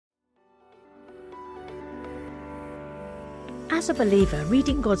As a believer,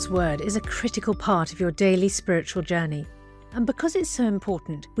 reading God's Word is a critical part of your daily spiritual journey. And because it's so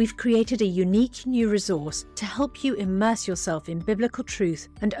important, we've created a unique new resource to help you immerse yourself in biblical truth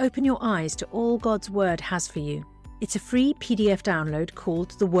and open your eyes to all God's Word has for you. It's a free PDF download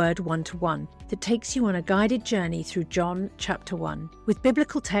called The Word 1-to-1 that takes you on a guided journey through John chapter 1. With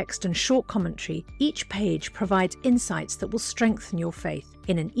biblical text and short commentary, each page provides insights that will strengthen your faith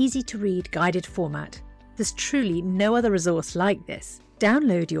in an easy-to-read guided format. There's truly no other resource like this.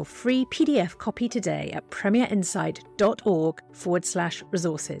 Download your free PDF copy today at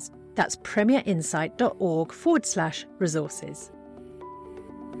premierinsight.org/resources. That's premierinsight.org/resources.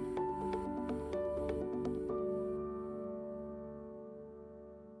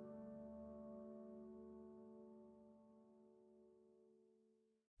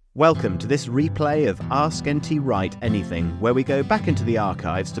 Welcome to this replay of Ask N.T. Wright Anything, where we go back into the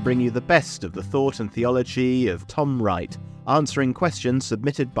archives to bring you the best of the thought and theology of Tom Wright, answering questions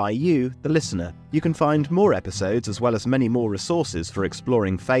submitted by you, the listener. You can find more episodes as well as many more resources for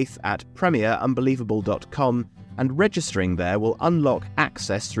exploring faith at premierunbelievable.com, and registering there will unlock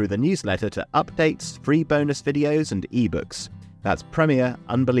access through the newsletter to updates, free bonus videos and ebooks. That's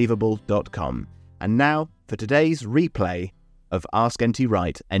premierunbelievable.com. And now for today's replay of Ask N.T.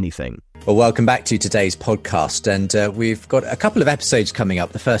 Wright Anything. Well, welcome back to today's podcast. And we've got a couple of episodes coming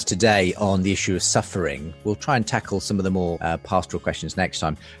up. The first today on the issue of suffering. We'll try and tackle some of the more pastoral questions next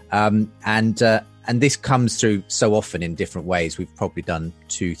time. And this comes through so often in different ways. We've probably done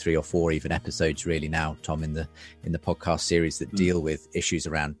 2, 3 or 4 even episodes really now, Tom, in the podcast series that deal with issues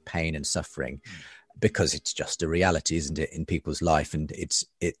around pain and suffering. Because it's just a reality, isn't it, in people's life? And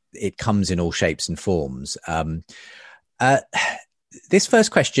it comes in all shapes and forms. This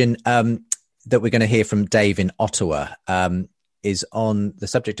first question that we're going to hear from Dave in Ottawa is on the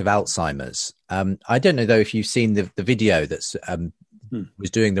subject of Alzheimer's. I don't know, though, if you've seen the video that's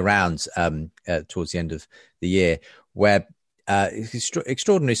was doing the rounds towards the end of the year, where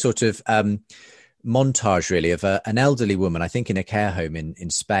extraordinary sort of montage, really, of an elderly woman, I think in a care home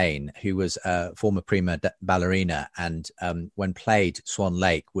in Spain, who was a former prima ballerina, and when played Swan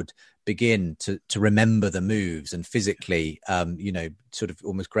Lake would begin to remember the moves and physically, sort of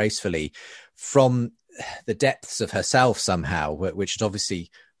almost gracefully from the depths of herself somehow, which had obviously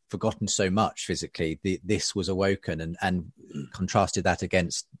forgotten so much physically. This was awoken and contrasted that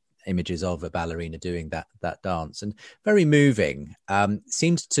against images of a ballerina doing that dance. And very moving,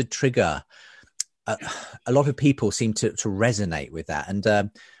 seemed to trigger a lot of people seem to resonate with that.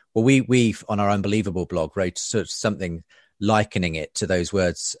 And we've on our Unbelievable blog wrote sort of something likening it to those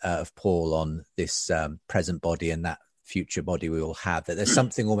words of Paul on this present body and that future body we will have, that there's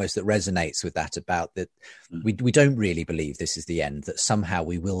something almost that resonates with that, about that we don't really believe this is the end, that somehow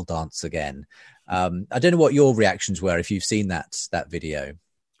we will dance again. I don't know what your reactions were if you've seen that video.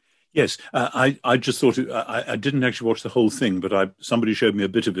 Yes, I just thought I didn't actually watch the whole thing, but somebody showed me a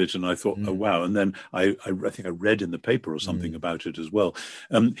bit of it, and I thought, oh wow! And then I think I read in the paper or something about it as well.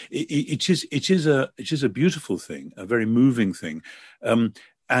 It is a beautiful thing, a very moving thing,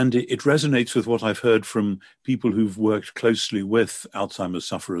 and it resonates with what I've heard from people who've worked closely with Alzheimer's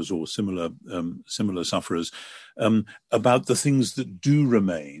sufferers or similar sufferers about the things that do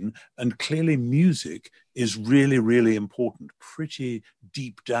remain. And clearly, music is really, really important, pretty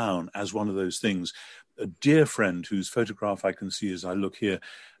deep down as one of those things. A dear friend whose photograph I can see as I look here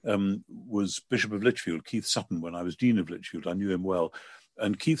was Bishop of Lichfield, Keith Sutton, when I was Dean of Lichfield. I knew him well.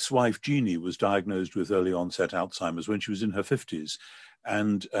 And Keith's wife, Jeannie, was diagnosed with early onset Alzheimer's when she was in her 50s.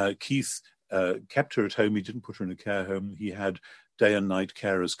 And Keith kept her at home. He didn't put her in a care home. He had day and night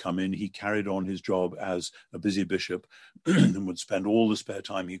carers come in. He carried on his job as a busy bishop and would spend all the spare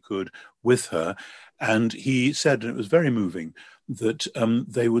time he could with her. And he said, and it was very moving, that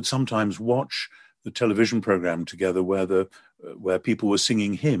they would sometimes watch the television program together where people were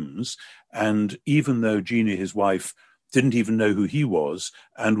singing hymns. And even though Jeannie, his wife, didn't even know who he was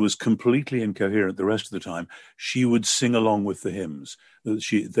and was completely incoherent the rest of the time, she would sing along with the hymns.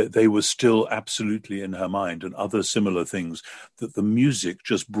 They were still absolutely in her mind, and other similar things, that the music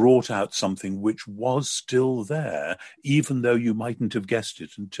just brought out something which was still there, even though you mightn't have guessed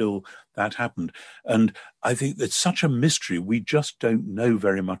it until that happened. And I think that's such a mystery. We just don't know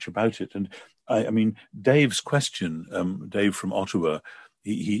very much about it. And I mean, Dave's question, Dave from Ottawa,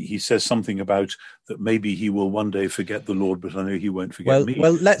 he says something about that maybe he will one day forget the Lord, but I know he won't forget me.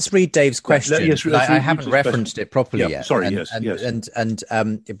 Well, let's read Dave's question. Yes, I haven't referenced it properly yet. Sorry, yes.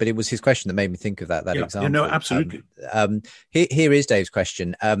 But it was his question that made me think of that example. No, absolutely. Here is Dave's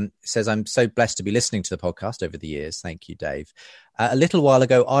question. It says, I'm so blessed to be listening to the podcast over the years. Thank you, Dave. A little while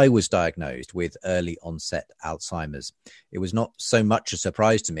ago, I was diagnosed with early onset Alzheimer's. It was not so much a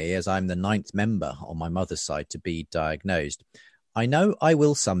surprise to me as I'm the 9th member on my mother's side to be diagnosed. I know I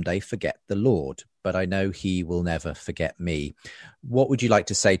will someday forget the Lord, but I know he will never forget me. What would you like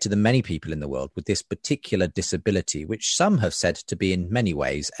to say to the many people in the world with this particular disability, which some have said to be in many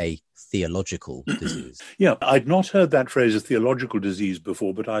ways a theological disease? Yeah, I'd not heard that phrase, a theological disease,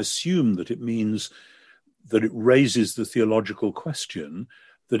 before, but I assume that it means that it raises the theological question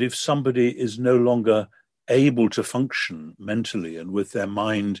that if somebody is no longer able to function mentally and with their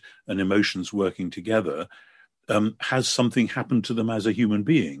mind and emotions working together, has something happened to them as a human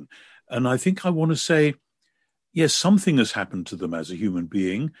being? And I think I want to say, yes, something has happened to them as a human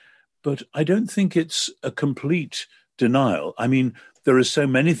being, but I don't think it's a complete denial. I mean, there are so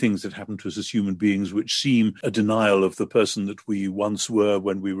many things that happen to us as human beings which seem a denial of the person that we once were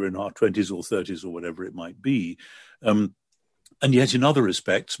when we were in our 20s or 30s or whatever it might be. And yet in other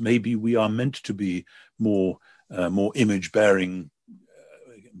respects, maybe we are meant to be more image-bearing,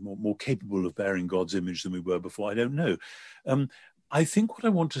 more capable of bearing God's image than we were before. I don't know. I think what I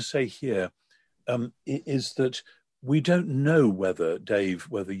want to say here is that we don't know whether, Dave,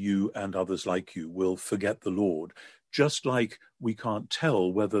 whether you and others like you will forget the Lord, just like we can't tell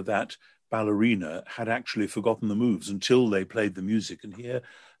whether that ballerina had actually forgotten the moves until they played the music. And here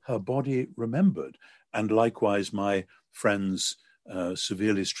her body remembered. And likewise, my friend's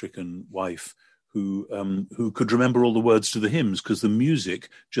severely stricken wife, who could remember all the words to the hymns because the music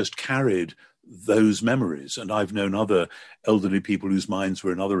just carried those memories. And I've known other elderly people whose minds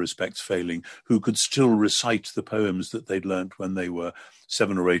were in other respects failing, who could still recite the poems that they'd learnt when they were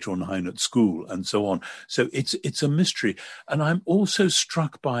 7 or 8 or 9 at school, and so on. So it's a mystery. And I'm also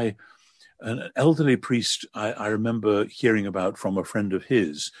struck by an elderly priest I remember hearing about from a friend of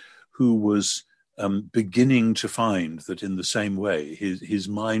his, who was beginning to find that in the same way his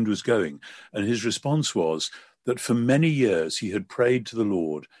mind was going. And his response was that for many years he had prayed to the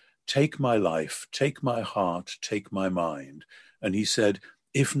Lord, "Take my life, take my heart, take my mind." And he said,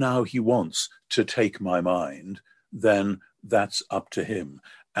 if now he wants to take my mind, then that's up to him.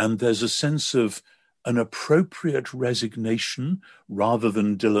 And there's a sense of an appropriate resignation rather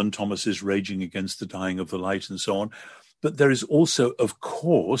than Dylan Thomas's raging against the dying of the light and so on. But there is also, of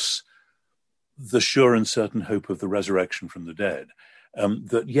course, the sure and certain hope of the resurrection from the dead.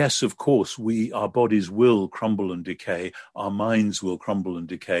 That yes, of course, our bodies will crumble and decay, our minds will crumble and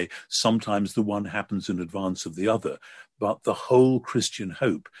decay. Sometimes the one happens in advance of the other. But the whole Christian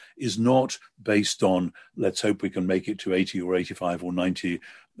hope is not based on, let's hope we can make it to 80 or 85 or 90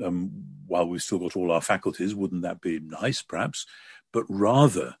 while we've still got all our faculties. Wouldn't that be nice, perhaps? But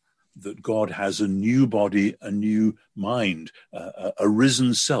rather that God has a new body, a new mind, a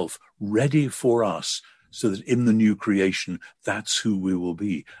risen self ready for us, so that in the new creation, that's who we will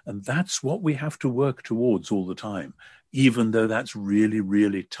be. And that's what we have to work towards all the time, even though that's really,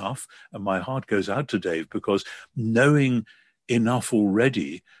 really tough. And my heart goes out to Dave, because knowing enough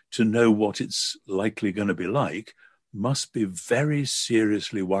already to know what it's likely going to be like must be very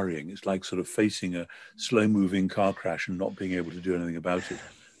seriously worrying. It's like sort of facing a slow-moving car crash and not being able to do anything about it.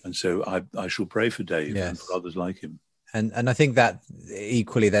 And so I shall pray for Dave and for others like him. And I think that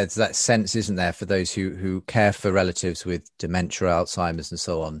equally there's that sense, isn't there, for those who care for relatives with dementia, Alzheimer's and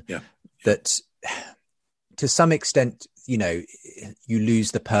so on, that to some extent, you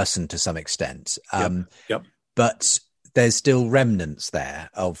lose the person to some extent. But there's still remnants there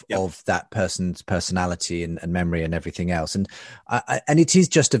of that person's personality and memory and everything else. And it is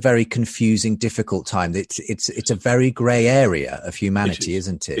just a very confusing, difficult time. It's a very grey area of humanity,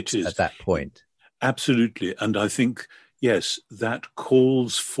 isn't it? It is. At that point. Absolutely. And I think, yes, that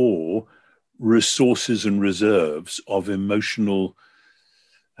calls for resources and reserves of emotional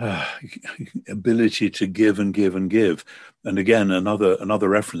ability to give and give and give. And again, another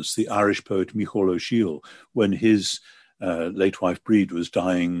reference, the Irish poet Micheál O'Shiel, when his late wife Breed was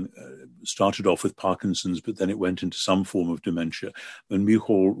dying, started off with Parkinson's, but then it went into some form of dementia. And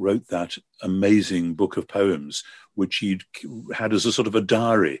Micheál wrote that amazing book of poems, which he'd had as a sort of a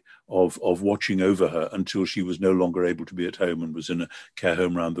diary of watching over her until she was no longer able to be at home and was in a care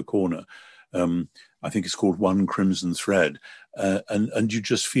home round the corner. I think it's called One Crimson Thread. And you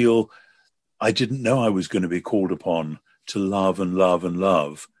just feel, I didn't know I was going to be called upon to love and love and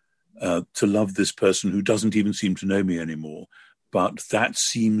love, to love this person who doesn't even seem to know me anymore. But that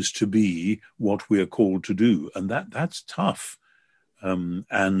seems to be what we are called to do. And that's tough.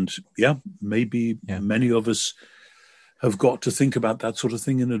 Maybe many of us have got to think about that sort of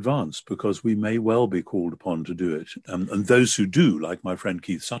thing in advance, because we may well be called upon to do it. And those who do, like my friend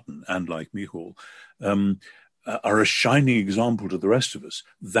Keith Sutton and like Micheál, are a shining example to the rest of us.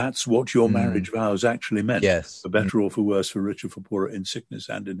 That's what your marriage vows actually meant. Yes. For better or for worse, for richer, for poorer, in sickness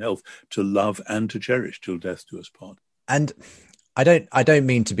and in health, to love and to cherish till death do us part. And I don't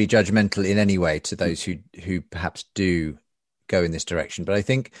mean to be judgmental in any way to those who perhaps do go in this direction, but I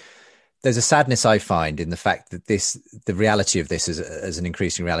think there's a sadness I find in the fact that the reality of this as an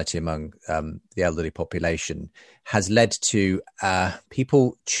increasing reality among the elderly population has led to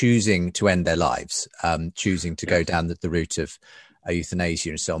people choosing to end their lives, choosing to go down the route of euthanasia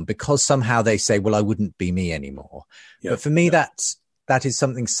and so on, because somehow they say, well, I wouldn't be me anymore. Yeah. But for me, that is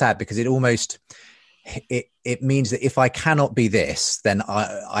something sad, because it almost it means that if I cannot be this, then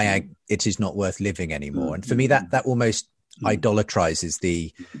it is not worth living anymore. And for me, that almost idolatrizes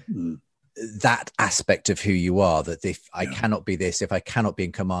that aspect of who you are, that if I cannot be this, if I cannot be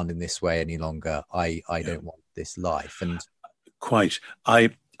in command in this way any longer, I don't want this life. And quite, I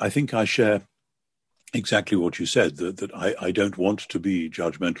think I share exactly what you said, that I don't want to be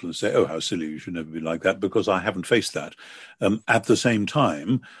judgmental and say, oh, how silly, you should never be like that, because I haven't faced that. At the same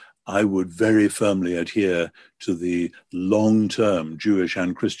time, I would very firmly adhere to the long-term Jewish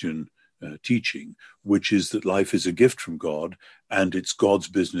and Christian teaching, which is that life is a gift from God, and it's God's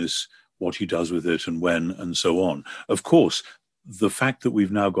business what he does with it and when and so on. Of course, the fact that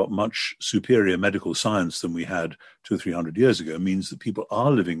we've now got much superior medical science than we had 200 or 300 years ago means that people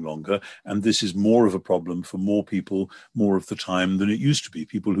are living longer, and this is more of a problem for more people more of the time than it used to be.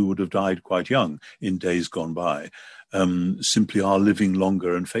 People who would have died quite young in days gone by simply are living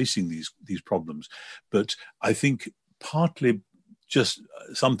longer and facing these problems. But I think partly just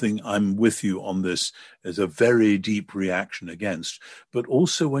something I'm with you on this as a very deep reaction against, but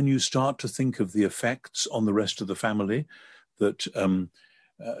also when you start to think of the effects on the rest of the family, that,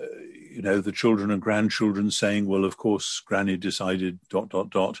 the children and grandchildren saying, well, of course, Granny decided ...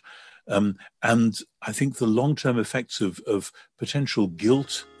 And I think the long-term effects of potential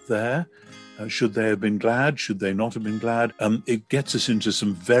guilt there, should they have been glad? Should they not have been glad? It gets us into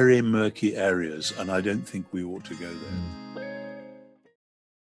some very murky areas, and I don't think we ought to go there.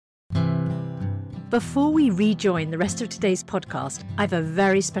 Before we rejoin the rest of today's podcast, I have a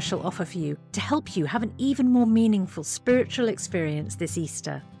very special offer for you to help you have an even more meaningful spiritual experience this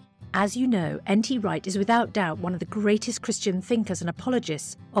Easter. As you know, N.T. Wright is without doubt one of the greatest Christian thinkers and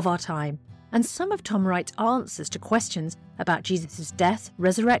apologists of our time, and some of Tom Wright's answers to questions about Jesus' death,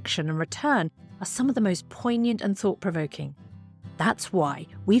 resurrection and return are some of the most poignant and thought-provoking. That's why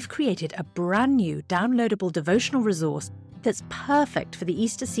we've created a brand new downloadable devotional resource that's perfect for the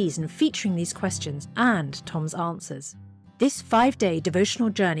Easter season, featuring these questions and Tom's answers. This 5-day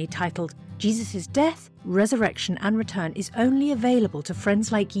devotional journey titled Jesus' Death, Resurrection and Return is only available to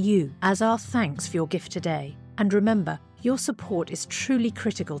friends like you as our thanks for your gift today. And remember, your support is truly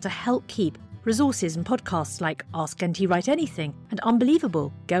critical to help keep resources and podcasts like Ask NT Wright Anything and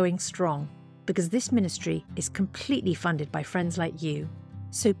Unbelievable going strong, because this ministry is completely funded by friends like you.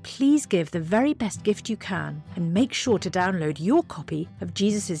 So please give the very best gift you can and make sure to download your copy of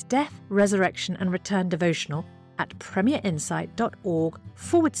Jesus' Death, Resurrection and Return devotional at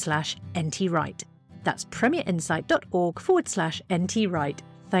premierinsight.org/NT Wright. That's premierinsight.org/NT Wright.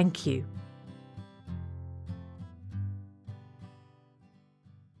 Thank you.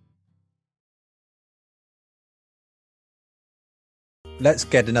 Let's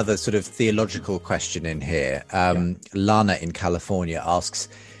get another sort of theological question in here. Lana in California asks,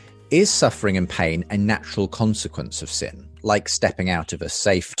 is suffering and pain a natural consequence of sin, like stepping out of a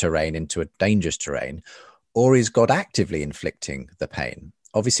safe terrain into a dangerous terrain, or is God actively inflicting the pain?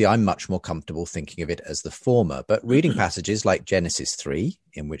 Obviously, I'm much more comfortable thinking of it as the former, but reading passages like Genesis 3,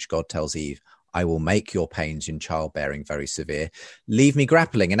 in which God tells Eve, I will make your pains in childbearing very severe, leave me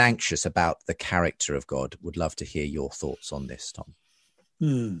grappling and anxious about the character of God. Would love to hear your thoughts on this, Tom.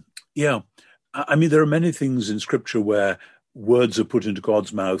 Yeah. I mean, there are many things in Scripture where words are put into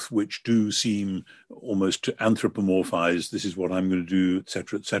God's mouth which do seem almost to anthropomorphize, this is what I'm going to do,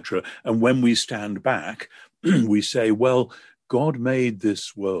 etc., etc. And when we stand back, we say, well, God made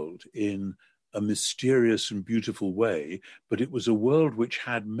this world in a mysterious and beautiful way, but it was a world which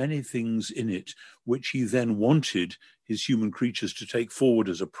had many things in it which he then wanted his human creatures to take forward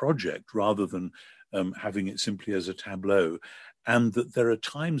as a project rather than having it simply as a tableau. And that there are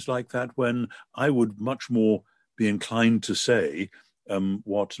times like that when I would much more be inclined to say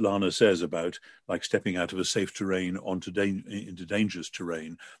what Lana says about like stepping out of a safe terrain into dangerous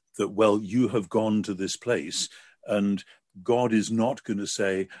terrain, that, well, you have gone to this place and God is not going to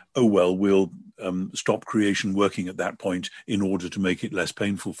say, oh, well, we'll stop creation working at that point in order to make it less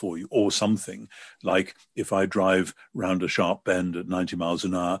painful for you, or something. Like if I drive round a sharp bend at 90 miles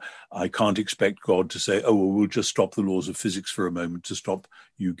an hour, I can't expect God to say, oh, well, we'll just stop the laws of physics for a moment to stop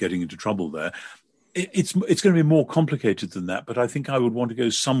you getting into trouble there. It's going to be more complicated than that, but I think I would want to go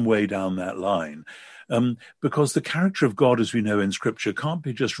some way down that line. Because the character of God, as we know in Scripture, can't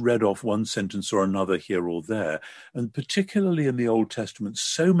be just read off one sentence or another here or there. And particularly in the Old Testament,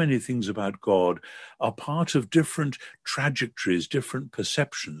 so many things about God are part of different trajectories, different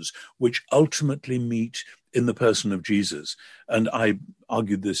perceptions, which ultimately meet in the person of Jesus. And I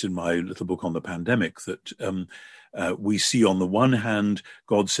argued this in my little book on the pandemic, that we see on the one hand,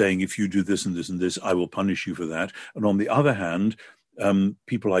 God saying, if you do this and this and this, I will punish you for that. And on the other hand,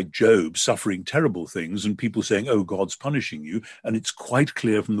 people like Job suffering terrible things and people saying, oh, God's punishing you. And it's quite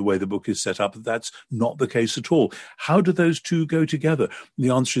clear from the way the book is set up that that's not the case at all. How do those two go together? And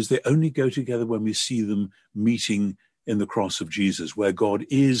the answer is they only go together when we see them meeting in the cross of Jesus, where God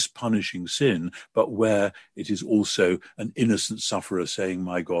is punishing sin, but where it is also an innocent sufferer saying,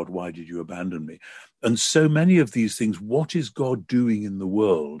 my God, why did you abandon me? And so many of these things, what is God doing in the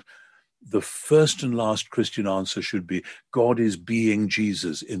world? The first and last Christian answer should be, God is being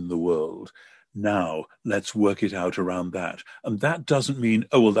Jesus in the world. Now, let's work it out around that. And that doesn't mean,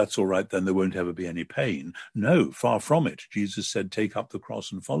 oh, well, that's all right, then there won't ever be any pain. No, far from it. Jesus said, take up the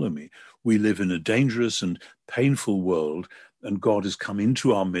cross and follow me. We live in a dangerous and painful world, and God has come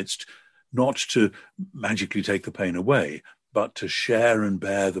into our midst not to magically take the pain away, but to share and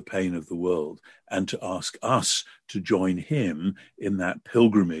bear the pain of the world and to ask us to join him in that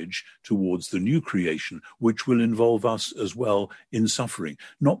pilgrimage towards the new creation, which will involve us as well in suffering,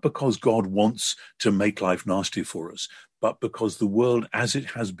 not because God wants to make life nasty for us, but because the world as it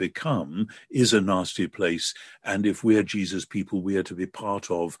has become is a nasty place. And if we're Jesus' people, we are to be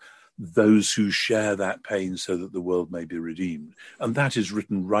part of those who share that pain so that the world may be redeemed. And that is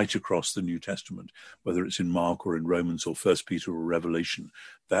written right across the New Testament, whether it's in Mark or in Romans or 1 Peter or Revelation.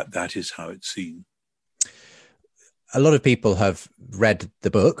 That is how it's seen. A lot of people have read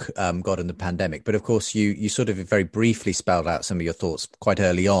the book, God and the Pandemic, but of course you sort of very briefly spelled out some of your thoughts quite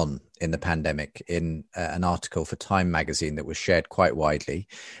early on in the pandemic in an article for Time magazine that was shared quite widely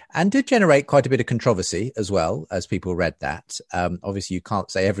and did generate quite a bit of controversy as well as people read that. Obviously, you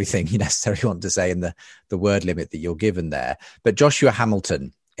can't say everything you necessarily want to say in the word limit that you're given there. But Joshua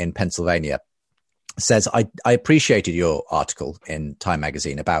Hamilton in Pennsylvania says, I appreciated your article in Time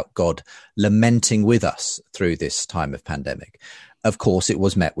magazine about God lamenting with us through this time of pandemic. Of course, it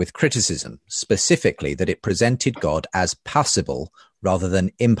was met with criticism, specifically that it presented God as passible rather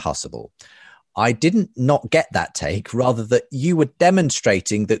than impassible. I didn't not get that take, rather that you were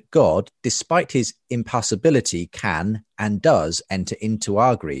demonstrating that God, despite his impassibility, can and does enter into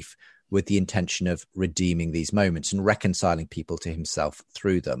our grief with the intention of redeeming these moments and reconciling people to himself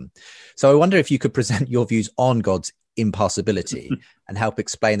through them. So I wonder if you could present your views on God's impassibility and help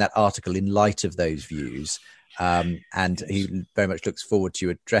explain that article in light of those views. And he very much looks forward to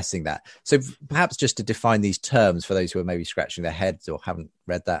you addressing that. So perhaps just to define these terms for those who are maybe scratching their heads or haven't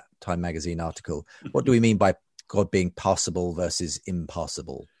read that Time magazine article, what do we mean by God being passible versus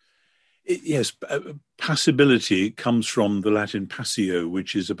impassible? Yes, passibility comes from the Latin passio,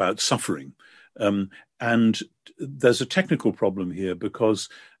 which is about suffering. And there's a technical problem here because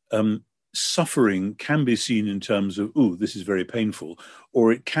suffering can be seen in terms of, this is very painful,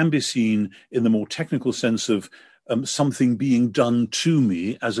 or it can be seen in the more technical sense of something being done to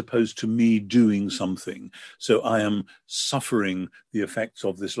me as opposed to me doing something. So I am suffering the effects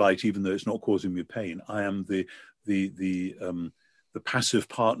of this light, even though it's not causing me pain. I am the passive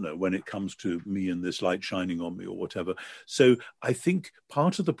partner when it comes to me and this light shining on me or whatever. So I think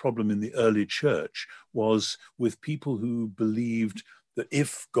part of the problem in the early church was with people who believed that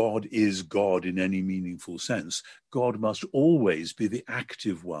if God is God in any meaningful sense, God must always be the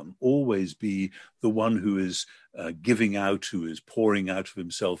active one, always be the one who is giving out, who is pouring out of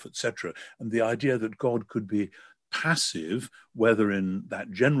himself, etc. And the idea that God could be passive, whether in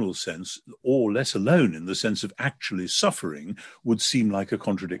that general sense or let alone in the sense of actually suffering, would seem like a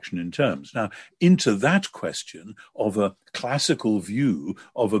contradiction in terms. Now, into that question of a classical view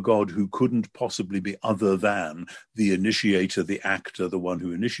of a God who couldn't possibly be other than the initiator, the actor, the one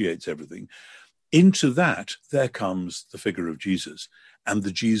who initiates everything, into that there comes the figure of Jesus, and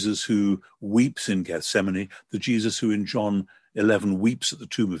the Jesus who weeps in Gethsemane, the Jesus who in John 11 weeps at the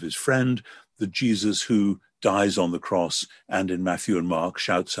tomb of his friend, the Jesus who dies on the cross and in Matthew and Mark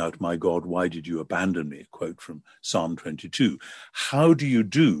shouts out, my God, why did you abandon me? A quote from Psalm 22. How do you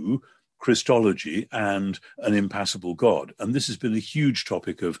do Christology and an impassible God. And this has been a huge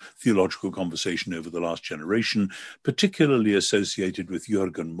topic of theological conversation over the last generation, particularly associated with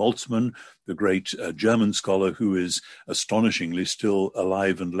Jürgen Moltmann, the great German scholar who is astonishingly still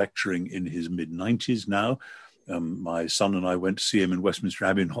alive and lecturing in his mid-90s now. My son and I went to see him in Westminster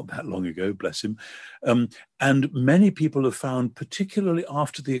Abbey not that long ago, bless him. And many people have found, particularly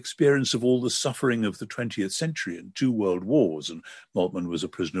after the experience of all the suffering of the 20th century and 2 world wars, and Moltmann was a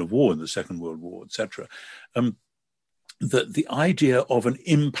prisoner of war in the Second World War, etc., that the idea of an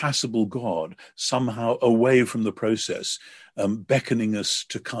impassible God somehow away from the process, beckoning us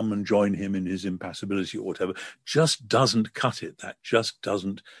to come and join him in his impassibility or whatever, just doesn't cut it. That just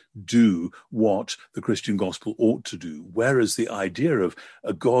doesn't do what the Christian gospel ought to do. Whereas the idea of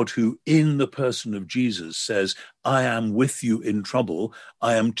a God who, in the person of Jesus, says, I am with you in trouble,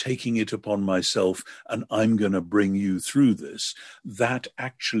 I am taking it upon myself, and I'm going to bring you through this, that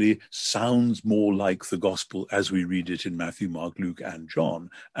actually sounds more like the gospel as we read it in Matthew, Mark, Luke, and John,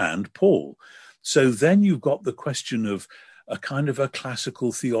 and Paul. So then you've got the question of a kind of a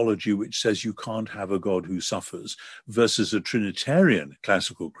classical theology which says you can't have a God who suffers versus a Trinitarian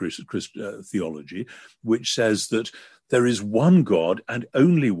classical theology which says that there is one God and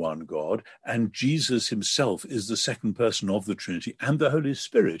only one God, and Jesus himself is the second person of the Trinity, and the Holy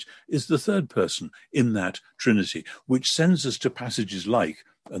Spirit is the third person in that Trinity, which sends us to passages like,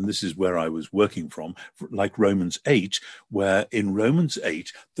 and this is where I was working from, like Romans 8, where in Romans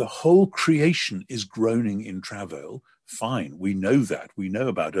 8, the whole creation is groaning in travail. Fine, we know that. We know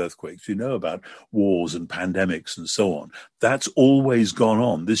about earthquakes. We know about wars and pandemics and so on. That's always gone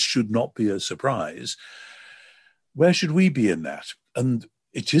on. This should not be a surprise. Where should we be in that? And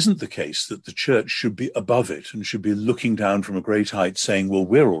it isn't the case that the church should be above it and should be looking down from a great height saying, well,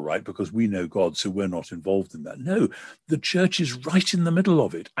 we're all right because we know God, so we're not involved in that. No, the church is right in the middle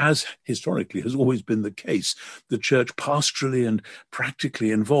of it, as historically has always been the case. The church pastorally and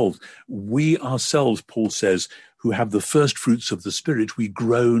practically involved. We ourselves, Paul says, who have the first fruits of the Spirit, we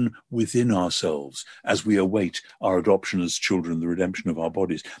groan within ourselves as we await our adoption as children, the redemption of our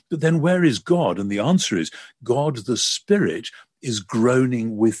bodies. But then where is God? And the answer is God, the Spirit, is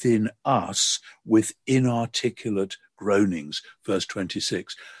groaning within us with inarticulate groanings, verse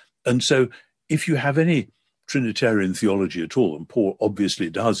 26. And so if you have any Trinitarian theology at all, and Paul obviously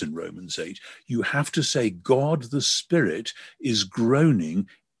does in Romans 8, you have to say God, the Spirit, is groaning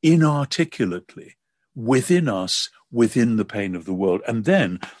inarticulately within us, within the pain of the world. And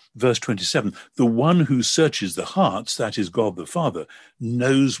then, verse 27, the one who searches the hearts, that is God the Father,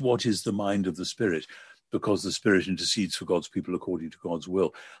 knows what is the mind of the Spirit, because the Spirit intercedes for God's people according to God's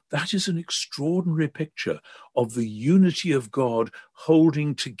will. That is an extraordinary picture of the unity of God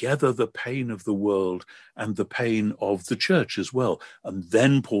holding together the pain of the world and the pain of the church as well. And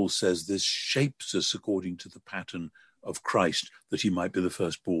then Paul says this shapes us according to the pattern of Christ, that he might be the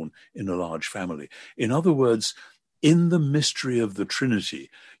firstborn in a large family. In other words, in the mystery of the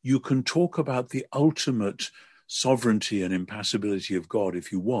Trinity, you can talk about the ultimate sovereignty and impassibility of God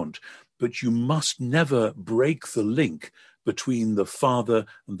if you want, but you must never break the link between the Father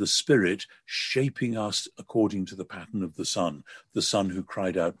and the Spirit shaping us according to the pattern of the Son who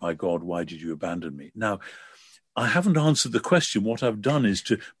cried out, my God, why did you abandon me? Now, I haven't answered the question. What I've done is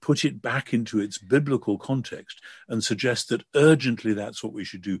to put it back into its biblical context and suggest that urgently that's what we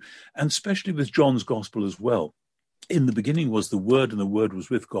should do, and especially with John's Gospel as well. In the beginning was the Word, and the Word was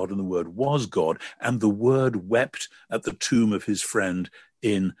with God, and the Word was God, and the Word wept at the tomb of his friend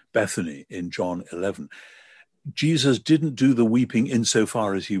in Bethany in John 11. Jesus didn't do the weeping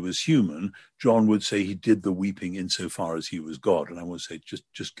insofar as he was human. John would say he did the weeping insofar as he was God. And I would say,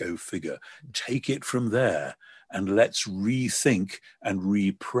 just go figure. Take it from there, and let's rethink and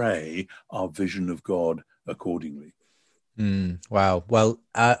re-pray our vision of God accordingly. Wow. Well,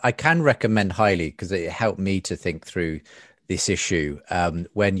 I can recommend highly, because it helped me to think through this issue,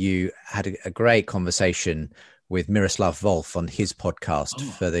 when you had a great conversation with Miroslav Volf on his podcast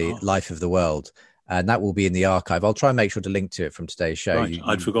for the Life of the World. And that will be in the archive. I'll try and make sure to link to it from today's show. Right.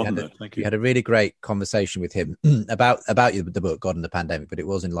 I'd forgotten that. Thank you. You had a really great conversation with him about the book, God and the Pandemic, but it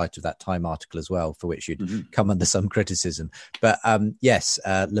was in light of that Time article as well, for which you'd come under some criticism. But yes,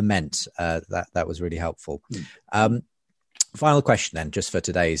 Lament, that was really helpful. Final question then, just for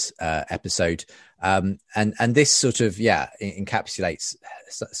today's episode. And this sort of, encapsulates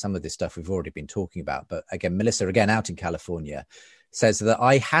some of this stuff we've already been talking about. But again, Melissa, again, out in California, says that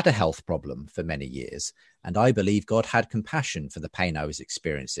I had a health problem for many years, and I believe God had compassion for the pain I was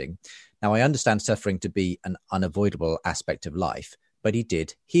experiencing. Now, I understand suffering to be an unavoidable aspect of life, but he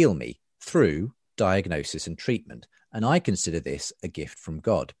did heal me through diagnosis and treatment, and I consider this a gift from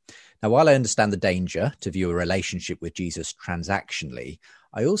God. Now, while I understand the danger to view a relationship with Jesus transactionally,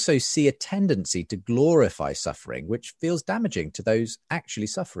 I also see a tendency to glorify suffering, which feels damaging to those actually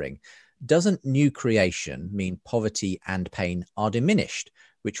suffering. Doesn't new creation mean poverty and pain are diminished,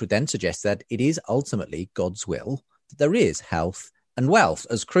 which would then suggest that it is ultimately God's will that there is health and wealth,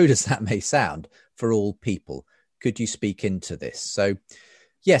 as crude as that may sound, for all people? Could you speak into this? So,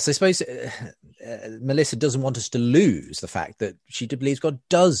 yes, I suppose Melissa doesn't want us to lose the fact that she believes God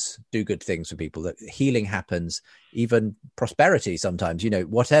does do good things for people, that healing happens, even prosperity sometimes,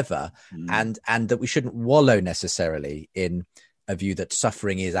 whatever, and that we shouldn't wallow necessarily in a view that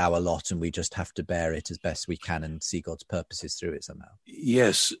suffering is our lot and we just have to bear it as best we can and see God's purposes through it somehow.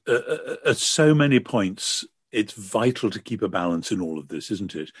 Yes, at so many points, it's vital to keep a balance in all of this,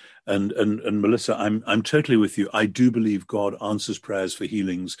 isn't it? And Melissa, I'm totally with you. I do believe God answers prayers for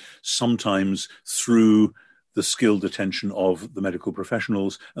healings, sometimes through the skilled attention of the medical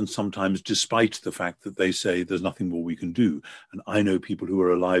professionals, and sometimes despite the fact that they say there's nothing more we can do. And I know people who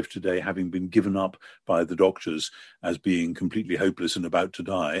are alive today having been given up by the doctors as being completely hopeless and about to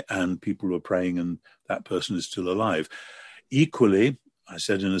die, and people who are praying and that person is still alive. Equally, I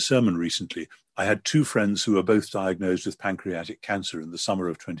said in a sermon recently, I had two friends who were both diagnosed with pancreatic cancer in the summer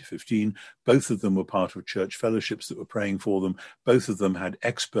of 2015. Both of them were part of church fellowships that were praying for them. Both of them had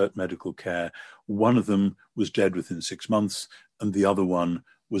expert medical care. One of them was dead within 6 months, and the other one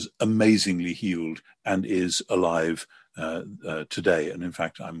was amazingly healed and is alive today. And in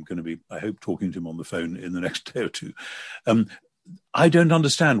fact, I'm going to be, I hope, talking to him on the phone in the next day or two. I don't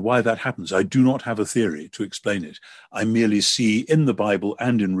understand why that happens. I do not have a theory to explain it. I merely see in the Bible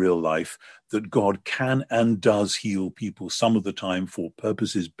and in real life that God can and does heal people some of the time for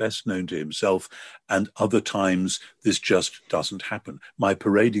purposes best known to himself, and other times this just doesn't happen. My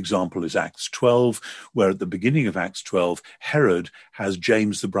parade example is Acts 12, where at the beginning of Acts 12, Herod has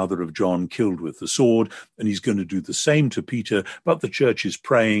James, the brother of John, killed with the sword, and he's going to do the same to Peter, but the church is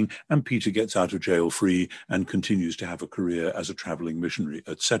praying, and Peter gets out of jail free and continues to have a career as a traveling missionary,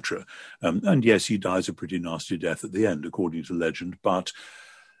 etc. And yes, he dies a pretty nasty death at the end, according to legend, but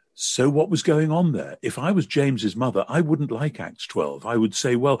so what was going on there? If I was James's mother, I wouldn't like Acts 12. I would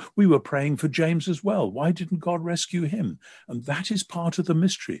say, well, we were praying for James as well. Why didn't God rescue him? And that is part of the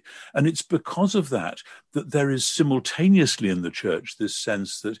mystery. And it's because of that there is simultaneously in the church this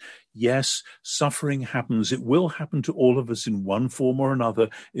sense that, yes, suffering happens. It will happen to all of us in one form or another,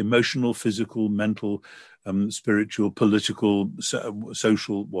 emotional, physical, mental, spiritual, political,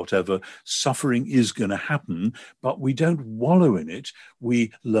 social, whatever. Suffering is going to happen, but we don't wallow in it.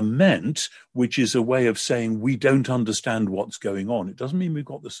 We lament, which is a way of saying we don't understand what's going on. It doesn't mean we've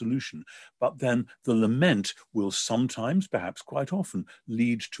got the solution, but then the lament will sometimes, perhaps quite often,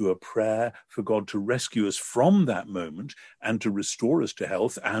 lead to a prayer for God to rescue us from that moment and to restore us to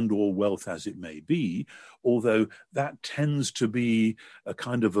health and or wealth as it may be, although that tends to be a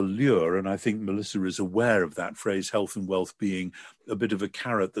kind of a lure, and I think Melissa is aware of that phrase, health and wealth being a bit of a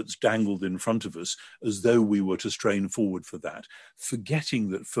carrot that's dangled in front of us as though we were to strain forward for that,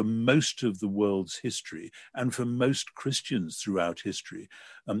 forgetting that for most of the world's history and for most Christians throughout history,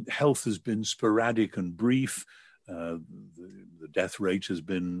 health has been sporadic and brief. The death rate has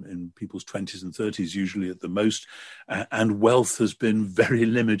been in people's 20s and 30s, usually at the most, and wealth has been very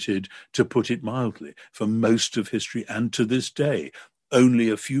limited, to put it mildly, for most of history and to this day. Only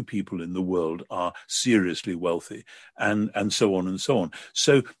a few people in the world are seriously wealthy, and so on and so on.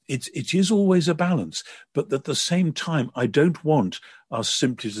 So it is always a balance, but at the same time, I don't want us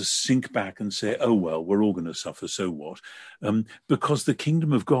simply to sink back and say, oh, well, we're all going to suffer, so what? Because the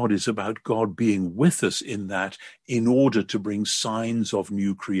kingdom of God is about God being with us in that in order to bring signs of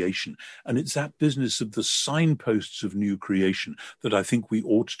new creation. And it's that business of the signposts of new creation that I think we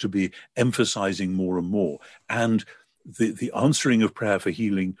ought to be emphasizing more and more. And the answering of prayer for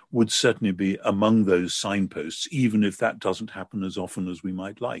healing would certainly be among those signposts, even if that doesn't happen as often as we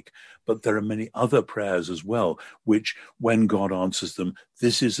might like. But there are many other prayers as well, which, when God answers them,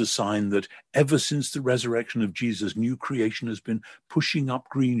 this is a sign that ever since the resurrection of Jesus, new creation has been pushing up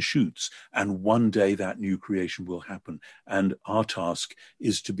green shoots, and one day that new creation will happen. And our task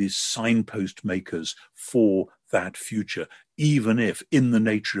is to be signpost makers for that future, even if, in the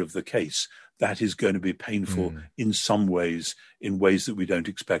nature of the case, that is going to be painful in some ways, in ways that we don't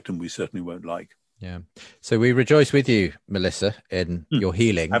expect and we certainly won't like. Yeah. So we rejoice with you, Melissa, in your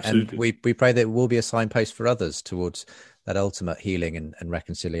healing. Absolutely. And we pray that it will be a signpost for others towards that ultimate healing and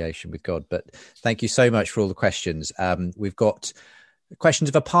reconciliation with God. But thank you so much for all the questions. We've got questions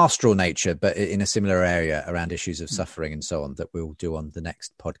of a pastoral nature, but in a similar area around issues of suffering and so on, that we'll do on the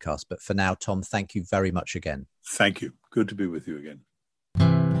next podcast. But for now, Tom, thank you very much again. Thank you. Good to be with you again.